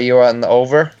are you? Are you on the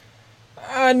over?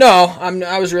 No,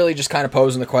 I was really just kind of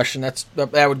posing the question.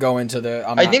 That would go into the.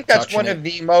 I think that's one of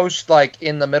the most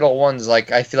in the middle ones.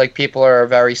 I feel like people are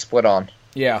very split on.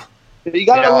 Yeah, you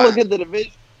got to look at the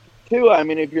division too. I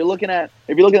mean, if you're looking at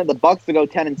the Bucks to go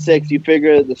 10-6, you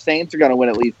figure the Saints are going to win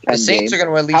at least 10 games. The Saints are going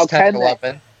to win at least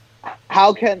 10-11.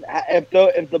 How can if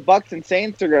the Bucks and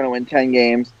Saints are going to win 10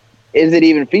 games? Is it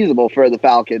even feasible for the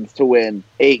Falcons to win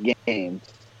 8 games?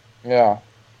 Yeah,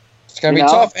 it's going to be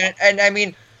tough. And I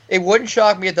mean, it wouldn't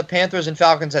shock me if the Panthers and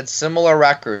Falcons had similar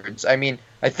records. I mean,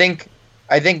 I think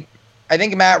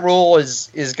Matt Rule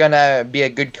is going to be a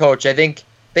good coach. I think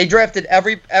they drafted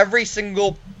every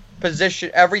single position,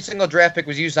 every single draft pick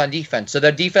was used on defense. So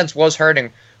their defense was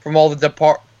hurting from all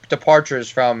the departures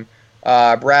from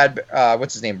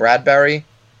what's his name, Bradbury.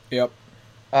 Yep.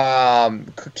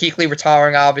 Kuechly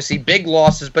retiring, obviously big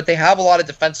losses, but they have a lot of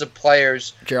defensive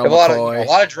players. Gerald a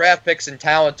lot of draft picks and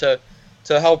talent to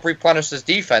help replenish this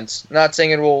defense. Not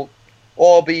saying it will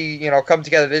all be come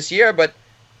together this year, but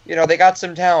they got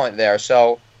some talent there.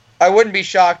 So I wouldn't be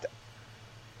shocked.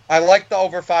 I like the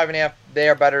over 5.5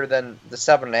 there better than the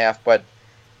 7.5, but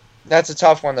that's a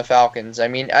tough one. The Falcons. I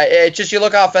mean, it's just you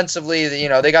look offensively.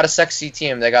 They got a sexy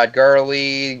team. They got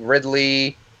Gurley,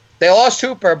 Ridley. They lost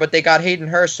Hooper, but they got Hayden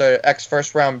Hurst, an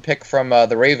ex-first round pick from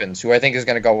the Ravens, who I think is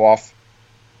going to go off.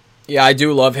 Yeah, I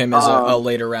do love him as a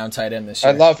later round tight end this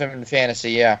year. I love him in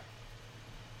fantasy. Yeah.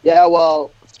 Yeah.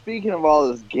 Well, speaking of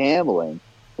all this gambling,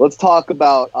 let's talk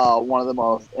about one of the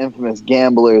most infamous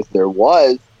gamblers there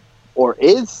was, or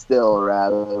is still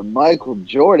rather, Michael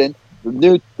Jordan.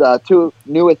 The 2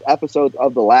 newest episodes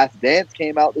of The Last Dance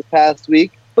came out this past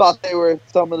week. Thought they were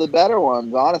some of the better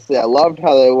ones, honestly. I loved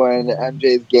how they went into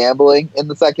MJ's gambling in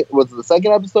the second. Was it the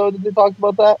second episode that they talked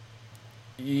about that?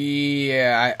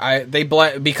 Yeah, they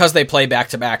blend because they play back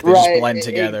to back. They just blend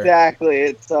together. Exactly.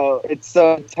 It's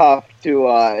so tough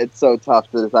to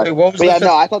decide. Wait, what was I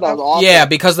thought that was awesome. Yeah,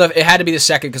 because it had to be the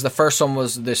second because the first one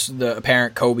was the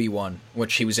apparent Kobe one,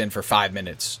 which he was in for 5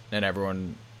 minutes and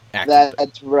everyone.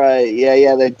 That's right.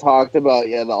 Yeah. They talked about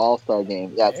the All-Star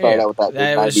game. Yeah, it started out with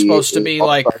that. It was supposed to be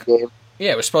game.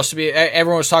 Yeah, it was supposed to be.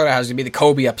 Everyone was talking about how it was going to be the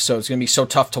Kobe episode. It's going to be so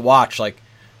tough to watch. Like,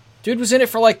 dude was in it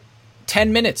for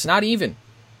 10 minutes, not even.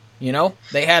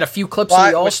 They had a few clips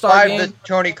of the All-Star game. The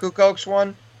Tony Kukoc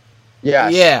one. Yeah.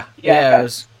 Yeah. Yeah.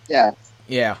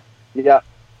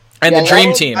 And the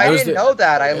Dream Team. I didn't know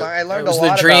that. I learned a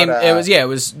lot about it. It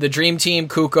was the Dream Team,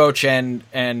 Kukoc,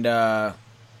 and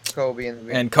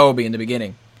Kobe in the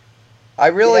beginning. I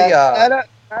really that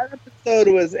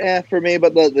episode was for me,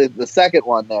 but the second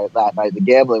one there that night, the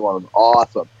gambling one, was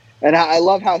awesome. And I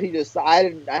love how he just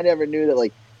I never knew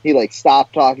that he like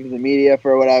stopped talking to the media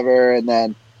for whatever, and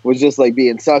then was just like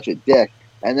being such a dick.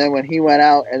 And then when he went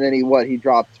out, and then he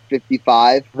dropped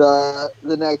 55 the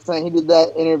next time he did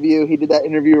that interview. He did that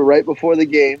interview right before the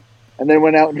game, and then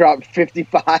went out and dropped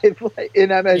 55 in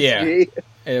MSG. Yeah,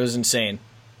 it was insane.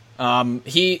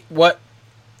 What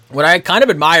I kind of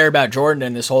admire about Jordan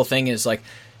and this whole thing is like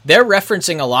they're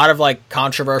referencing a lot of like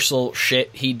controversial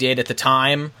shit he did at the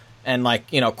time, and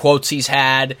like quotes he's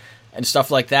had and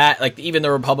stuff like that. Like even the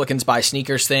Republicans buy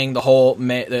sneakers thing, the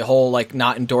whole like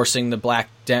not endorsing the black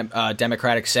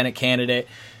Democratic Senate candidate,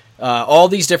 all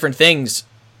these different things.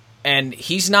 And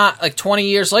he's not like 20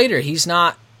 years later, he's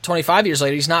not 25 years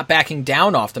later, he's not backing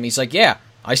down off them. He's like, yeah,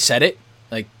 I said it.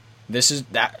 Like this is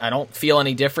that. I don't feel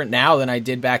any different now than I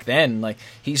did back then. Like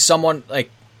he's someone like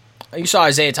you saw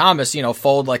Isaiah Thomas,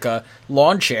 fold like a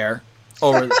lawn chair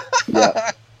over.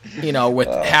 Yeah. With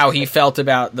how he felt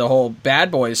about the whole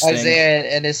Bad Boys thing.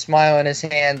 Isaiah and his smile in his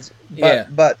hands.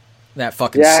 But that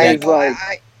fucking sick.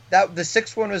 The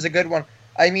sixth one was a good one.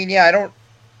 I mean, yeah, I don't,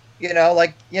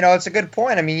 it's a good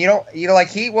point. I mean,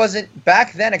 he wasn't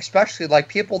back then, especially like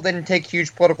people didn't take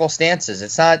huge political stances.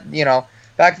 It's not,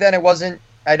 back then it wasn't.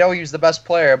 I know he was the best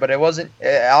player, but it wasn't.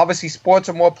 Obviously, sports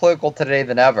are more political today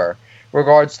than ever.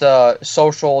 Regards to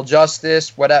social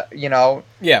justice, whatever,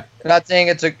 Yeah. Not saying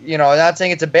it's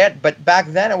a bad, but back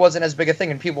then it wasn't as big a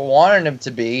thing, and people wanted him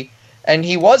to be, and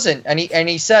he wasn't. And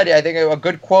he said, I think a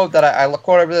good quote that I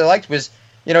really liked was,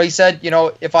 he said,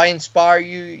 if I inspire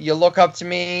you, you look up to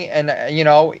me, and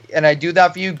and I do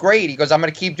that for you, great. He goes, I'm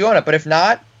going to keep doing it, but if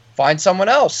not, find someone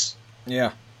else.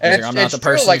 Yeah. And I'm not the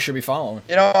person you should be following.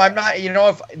 I'm not.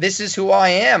 If this is who I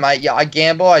am, I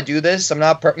gamble, I do this. I'm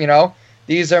not.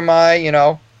 These are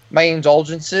my, my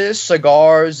indulgences,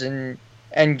 cigars and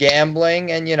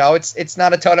gambling, and it's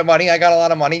not a ton of money. I got a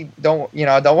lot of money. Don't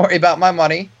worry about my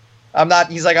money. I'm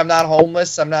not. He's like, I'm not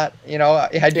homeless. I'm not. I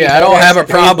don't have a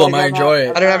problem. I enjoy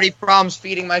it. I don't have any problems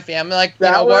feeding my family. Like,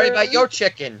 worry about your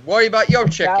chicken. Worry about your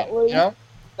chicken.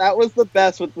 That was the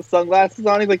best with the sunglasses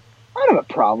on. He's like, I don't have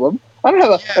a problem. I don't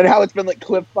have and how it's been like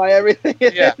clipped by everything.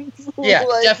 Yeah,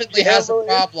 like, definitely has a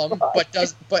problem,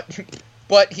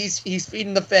 but he's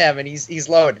feeding the fam and he's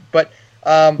loaded. But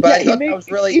I thought that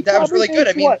was really good.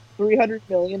 I mean, what, $300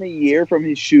 million a year from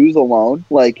his shoes alone?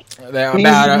 Like about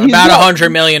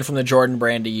 $100 million from the Jordan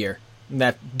brand a year. And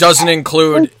that doesn't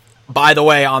include, by the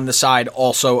way, on the side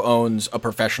also owns a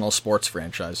professional sports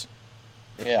franchise.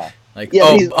 Yeah. Like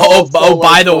by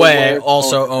the way,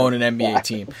 also own an NBA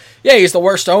team. Yeah, he's the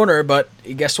worst owner, but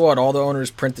guess what? All the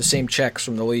owners print the same checks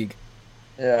from the league.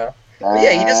 Yeah.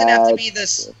 Yeah, he doesn't have to be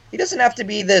this. He doesn't have to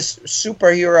be this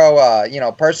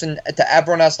superhero, person that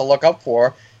everyone has to look up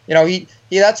for.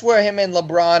 That's where him and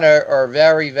LeBron are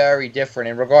very, very different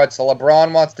in regards to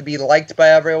LeBron wants to be liked by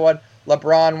everyone.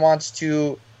 LeBron wants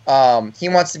to, he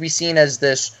wants to be seen as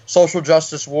this social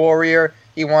justice warrior.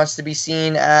 He wants to be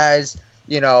seen as,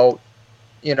 more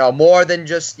than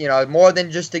just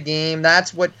a game.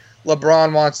 That's what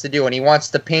LeBron wants to do, and he wants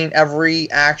to paint every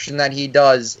action that he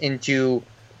does into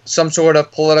some sort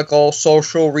of political,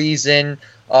 social reason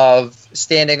of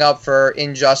standing up for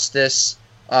injustice,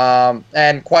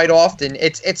 and quite often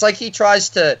it's like he tries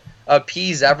to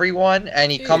appease everyone,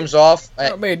 and he comes off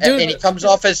he comes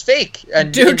off as fake.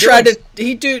 And dude tried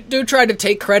to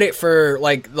take credit for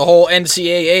like the whole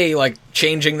NCAA like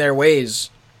changing their ways.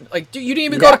 Like, dude, you didn't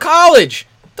even go to college.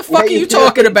 What the fuck are you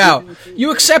talking about? You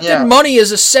accepted money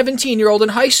as a 17-year-old in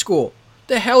high school.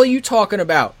 The hell are you talking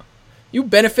about? You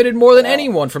benefited more than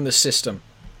anyone from the system.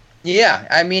 Yeah,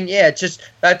 I mean, it's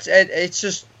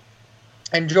just,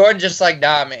 and Jordan just like,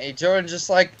 nah, man. Jordan just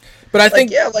like, but I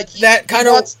think that kind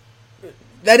of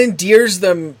that endears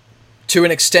them to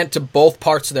an extent to both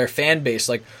parts of their fan base.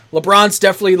 Like LeBron's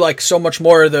definitely like so much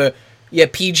more of the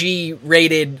PG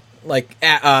rated like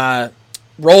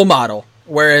role model,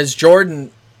 whereas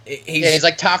Jordan. He's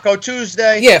like Taco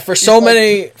Tuesday. Yeah, for so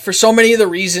many of the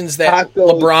reasons that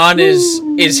LeBron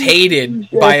is hated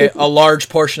by a large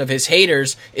portion of his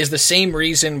haters is the same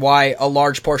reason why a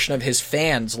large portion of his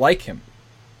fans like him.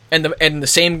 And the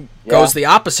same goes the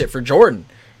opposite for Jordan.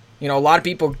 A lot of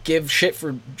people give shit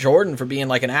for Jordan for being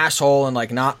like an asshole and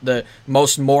like not the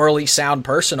most morally sound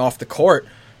person off the court,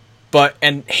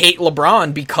 and hate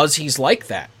LeBron because he's like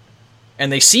that. And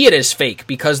they see it as fake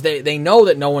because they know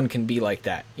that no one can be like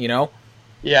that,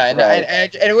 Yeah, and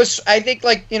it was, I think,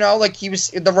 like he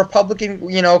was the Republican,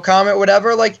 comment,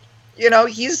 whatever. Like,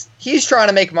 he's trying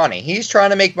to make money. He's trying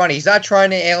to make money. He's not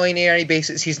trying to alienate any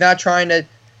bases. He's not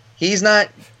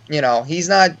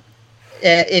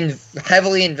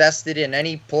heavily invested in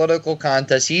any political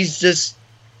contest. He's just,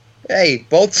 hey,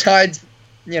 both sides,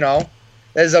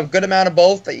 There's a good amount of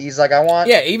both. He's like, I want.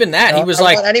 Yeah, even that he was I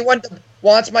like, want anyone that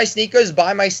wants my sneakers,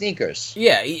 buy my sneakers.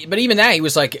 Yeah, but even that he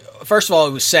was like, first of all,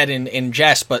 it was said in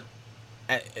jest, but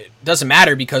it doesn't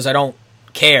matter because I don't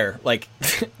care. Like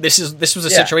this was a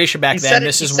situation back then.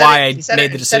 This is why I made the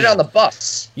decision. He said it on the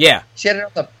bus. Yeah, he said it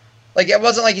on the. Like it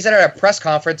wasn't like he said it at a press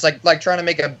conference, like trying to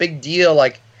make a big deal,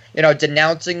 like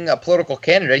denouncing a political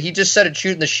candidate. He just said it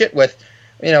shooting the shit with.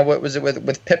 What was it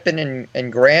with Pippen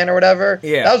and Grant or whatever?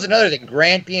 Yeah. That was another thing.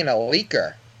 Grant being a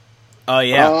leaker. Oh,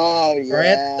 yeah.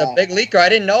 Grant, the big leaker. I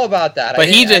didn't know about that. But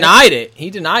he denied it.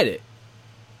 He denied it.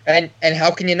 And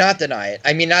how can you not deny it?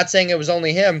 I mean, not saying it was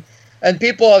only him. And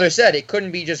people others said it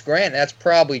couldn't be just Grant. That's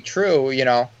probably true,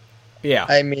 Yeah.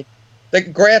 I mean,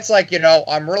 Grant's like,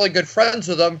 I'm really good friends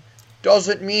with him.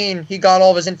 Doesn't mean he got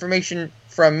all of his information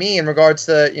from me in regards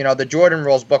to, the Jordan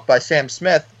Rules book by Sam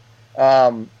Smith.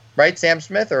 Right, Sam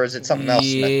Smith, or is it something else?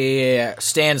 Yeah,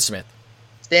 Stan Smith.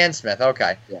 Stan Smith,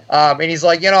 okay. Yeah. And he's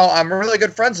like, I'm really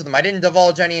good friends with him. I didn't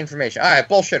divulge any information. All right,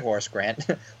 bullshit, Horace Grant.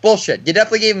 Bullshit. You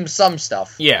definitely gave him some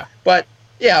stuff. Yeah. But,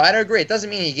 yeah, I don't agree. It doesn't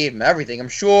mean you gave him everything. I'm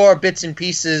sure bits and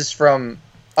pieces from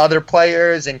other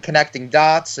players and connecting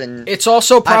dots. And it's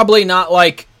also probably not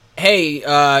like, hey,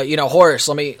 Horace,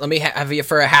 let me have you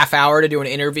for a half hour to do an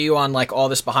interview on like all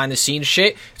this behind the scenes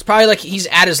shit. It's probably like he's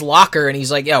at his locker and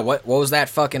he's like, yeah, what was that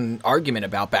fucking argument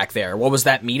about back there? What was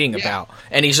that meeting about?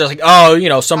 And he's just like,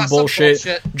 oh, some bullshit.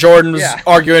 Jordan was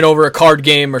arguing over a card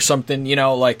game or something,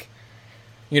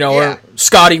 or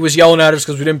Scotty was yelling at us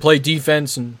because we didn't play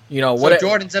defense and what. So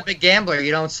Jordan's a big gambler,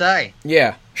 you don't say.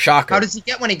 Yeah, shocker. How does he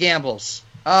get when he gambles?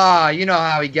 You know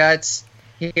how he gets.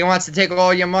 He wants to take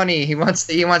all your money. He wants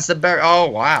to bury. Oh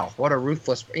wow, what a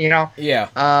ruthless,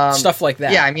 Yeah. Stuff like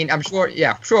that. Yeah, I mean, I'm sure.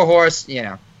 Yeah, sure, Horace.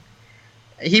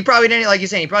 He probably didn't, like you're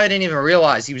saying. He probably didn't even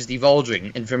realize he was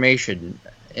divulging information.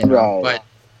 Right.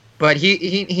 But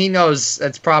he knows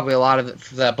that's probably a lot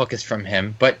of that book is from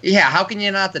him. But yeah, how can you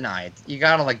not deny it? You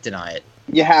gotta deny it.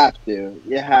 You have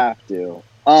to.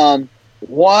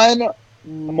 One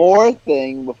more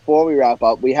thing before we wrap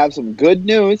up. We have some good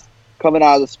news coming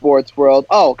out of the sports world.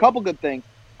 Oh, a couple good things.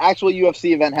 Actual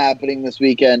UFC event happening this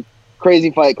weekend. Crazy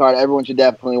fight card. Everyone should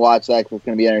definitely watch that because it's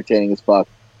going to be entertaining as fuck.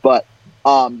 But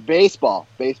baseball's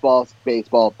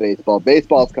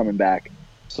coming back.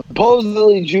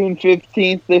 Supposedly June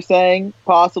 15th, they're saying,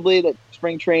 possibly, that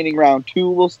spring training round 2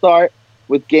 will start,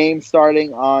 with games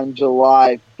starting on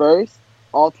July 1st.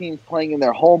 All teams playing in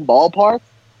their home ballparks.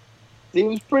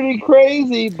 Seems pretty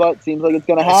crazy, but seems like it's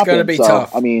going to happen. It's going to be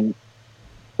tough. I mean,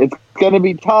 it's going to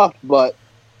be tough, but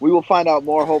we will find out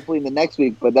more hopefully in the next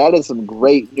week. But that is some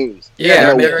great news.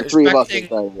 Yeah, they're expecting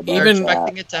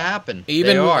it to happen.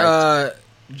 Even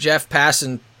Jeff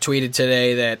Passan tweeted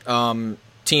today that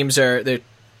teams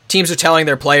are telling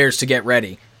their players to get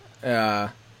ready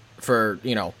for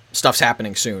stuff's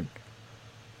happening soon,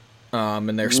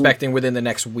 and they're expecting within the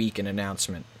next week an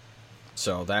announcement.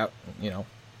 So that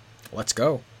let's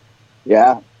go.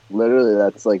 Yeah. Literally,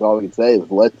 that's like all we can say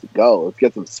is let's go. Let's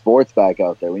get some sports back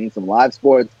out there. We need some live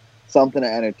sports, something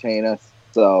to entertain us.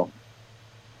 So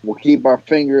we'll keep our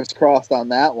fingers crossed on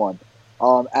that one.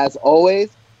 As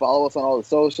always, follow us on all the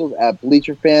socials at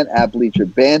Bleacher Fan, at Bleacher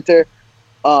Banter.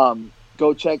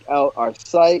 Go check out our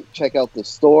site. Check out the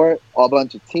store. A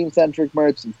bunch of team-centric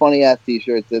merch, some funny-ass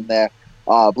T-shirts in there.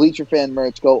 Bleacher Fan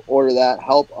merch, go order that.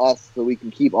 Help us so we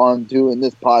can keep on doing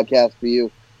this podcast for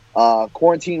you.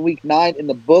 Quarantine week 9 in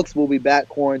the books. We'll be back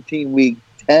quarantine week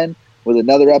 10 with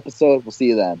another episode. We'll see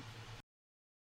you then.